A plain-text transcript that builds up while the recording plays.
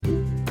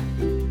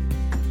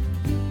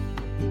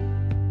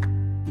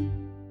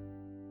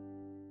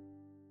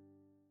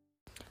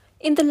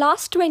In the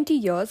last 20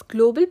 years,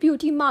 global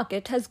beauty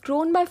market has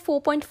grown by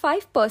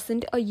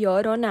 4.5% a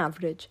year on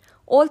average.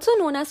 Also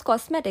known as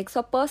cosmetics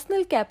or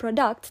personal care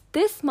products,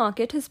 this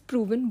market has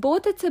proven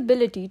both its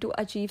ability to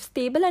achieve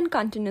stable and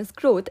continuous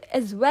growth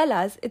as well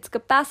as its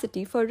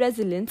capacity for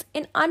resilience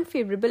in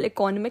unfavorable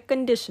economic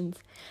conditions.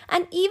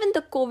 And even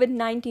the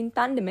COVID-19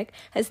 pandemic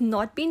has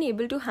not been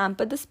able to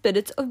hamper the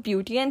spirits of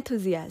beauty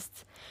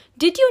enthusiasts.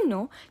 Did you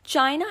know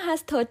China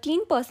has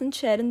 13%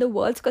 share in the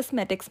world's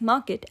cosmetics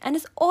market and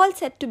is all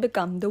set to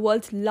become the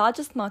world's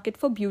largest market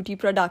for beauty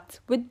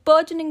products with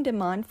burgeoning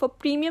demand for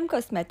premium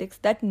cosmetics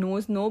that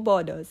knows no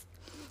borders?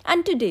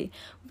 And today,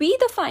 we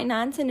the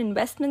finance and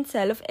investment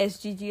cell of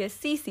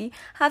SGGSCC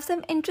have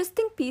some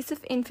interesting piece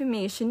of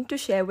information to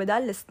share with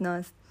our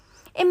listeners.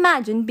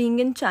 Imagine being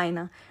in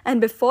China,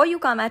 and before you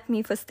come at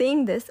me for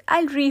saying this,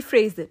 I'll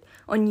rephrase it.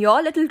 On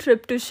your little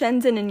trip to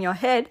Shenzhen in your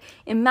head,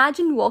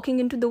 imagine walking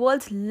into the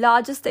world's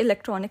largest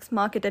electronics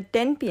market at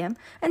 10 pm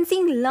and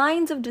seeing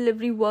lines of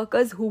delivery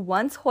workers who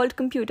once hauled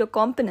computer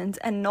components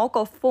and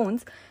knock-off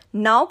phones,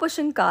 now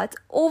pushing carts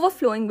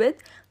overflowing with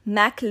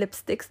MAC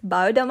lipsticks,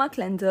 Bioderma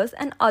cleansers,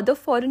 and other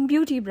foreign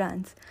beauty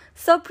brands.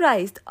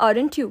 Surprised,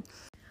 aren't you?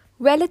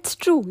 Well, it's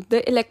true,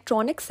 the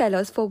electronic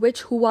sellers for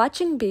which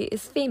Huaching Bay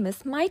is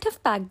famous might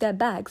have packed their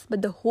bags,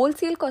 but the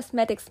wholesale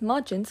cosmetics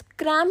merchants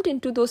crammed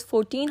into those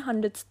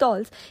 1400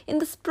 stalls in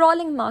the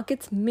sprawling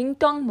market's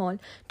Mingtong Mall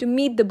to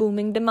meet the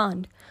booming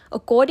demand.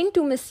 According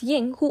to Miss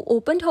Ying, who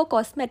opened her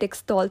cosmetics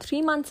stall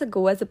 3 months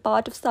ago as a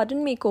part of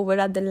sudden makeover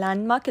at the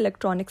landmark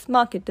electronics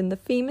market in the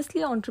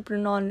famously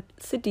entrepreneurial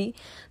city,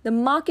 the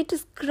market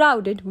is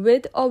crowded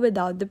with or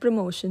without the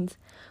promotions.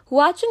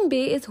 Huaching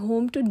Bay is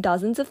home to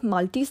dozens of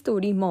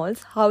multi-story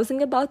malls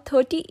housing about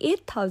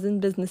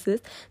 38,000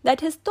 businesses that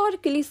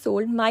historically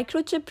sold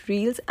microchip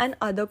reels and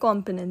other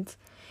components.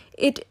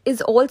 It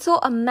is also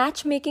a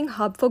matchmaking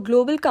hub for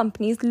global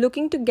companies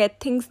looking to get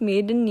things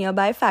made in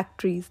nearby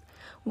factories.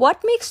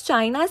 What makes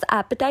China's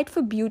appetite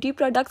for beauty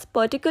products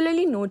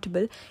particularly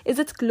notable is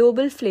its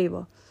global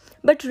flavor.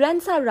 But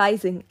rents are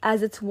rising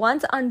as its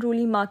once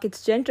unruly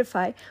markets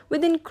gentrify,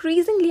 with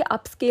increasingly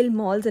upscale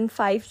malls and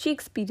 5G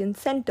experience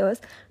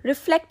centers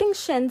reflecting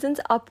Shenzhen's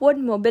upward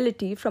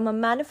mobility from a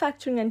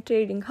manufacturing and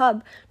trading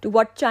hub to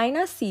what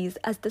China sees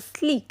as the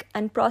sleek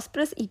and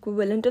prosperous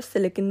equivalent of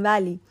Silicon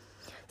Valley.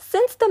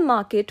 Since the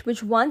market,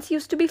 which once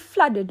used to be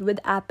flooded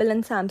with Apple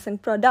and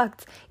Samsung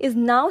products, is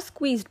now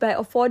squeezed by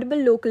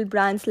affordable local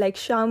brands like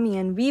Xiaomi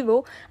and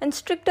Vivo and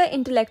stricter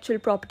intellectual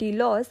property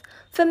laws,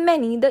 for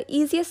many the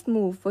easiest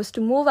move was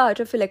to move out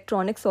of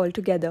electronics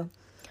altogether.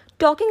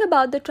 Talking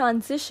about the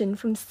transition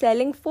from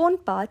selling phone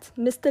parts,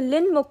 Mr.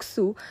 Lin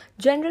Moksu,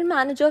 general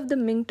manager of the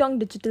Mingtong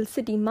Digital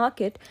City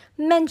market,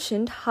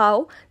 mentioned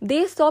how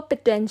they saw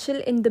potential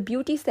in the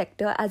beauty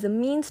sector as a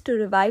means to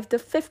revive the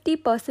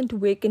 50%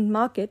 vacant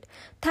market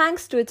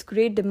thanks to its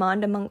great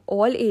demand among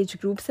all age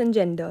groups and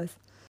genders.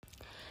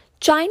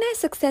 China is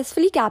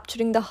successfully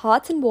capturing the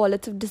hearts and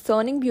wallets of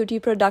discerning beauty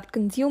product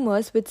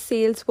consumers with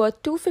sales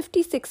worth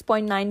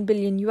 256.9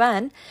 billion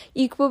yuan,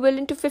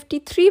 equivalent to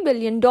 $53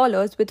 billion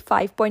with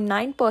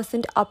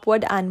 5.9%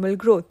 upward annual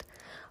growth.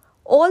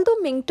 Although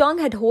Mingtong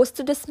had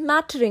hosted a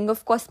smattering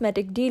of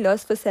cosmetic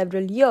dealers for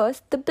several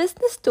years, the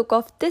business took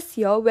off this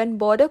year when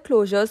border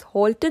closures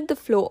halted the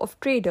flow of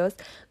traders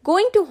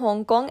going to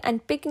Hong Kong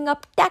and picking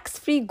up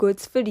tax-free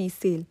goods for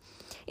resale.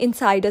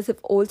 Insiders have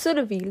also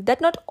revealed that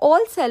not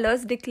all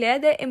sellers declare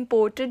their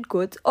imported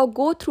goods or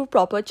go through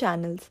proper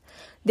channels.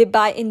 They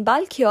buy in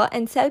bulk here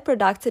and sell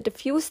products at a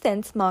few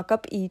cents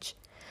markup each.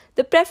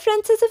 The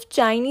preferences of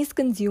Chinese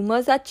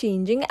consumers are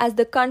changing as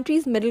the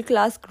country's middle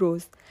class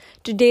grows.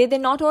 Today, they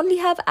not only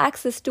have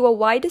access to a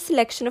wider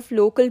selection of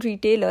local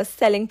retailers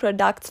selling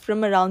products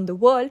from around the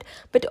world,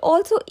 but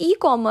also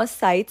e-commerce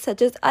sites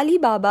such as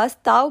Alibaba's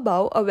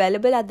Taobao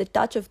available at the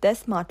touch of their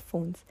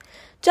smartphones.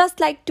 Just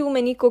like too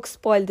many cooks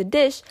spoil the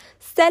dish,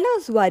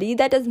 sellers worry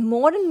that as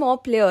more and more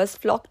players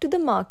flock to the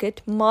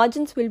market,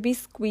 margins will be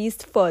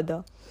squeezed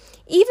further.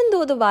 Even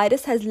though the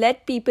virus has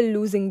led people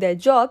losing their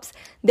jobs,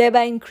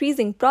 thereby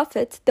increasing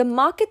profits, the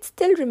market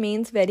still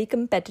remains very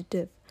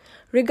competitive.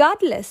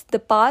 Regardless, the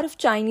power of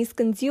Chinese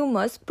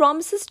consumers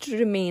promises to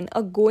remain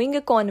a going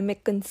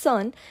economic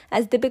concern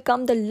as they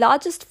become the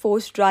largest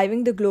force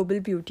driving the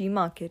global beauty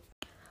market.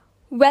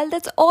 Well,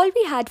 that's all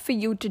we had for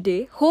you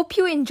today. Hope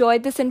you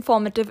enjoyed this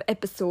informative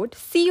episode.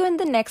 See you in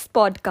the next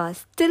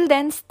podcast. Till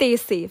then, stay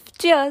safe.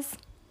 Cheers.